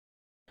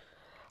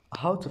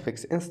How to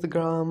fix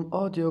Instagram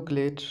audio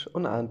glitch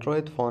on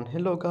Android phone.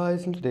 Hello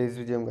guys, in today's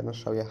video I'm gonna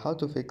show you how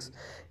to fix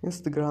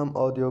Instagram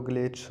audio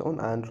glitch on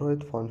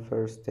Android phone.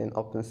 First, then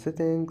open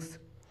settings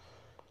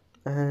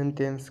and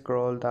then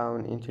scroll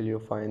down until you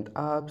find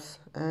apps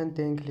and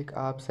then click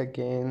apps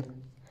again,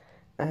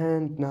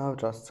 and now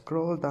just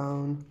scroll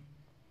down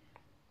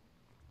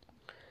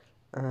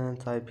and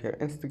type here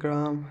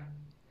Instagram.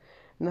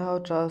 Now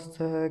just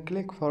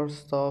click for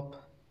stop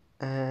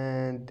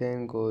and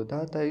then go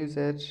data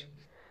usage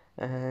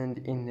and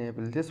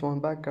enable this one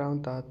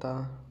background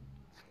data,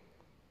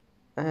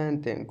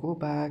 and then go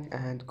back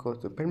and go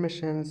to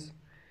permissions.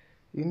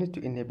 You need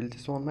to enable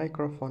this one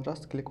microphone.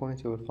 Just click on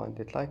it, you will find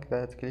it like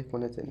that. Click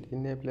on it and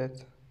enable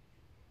it,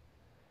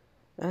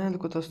 and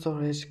go to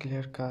storage,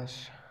 clear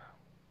cache,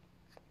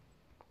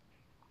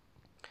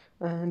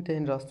 and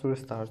then just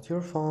restart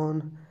your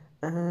phone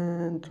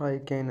and try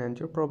again and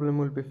your problem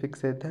will be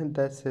fixed. And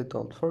that's it.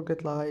 Don't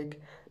forget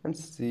like and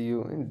see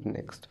you in the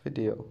next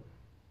video.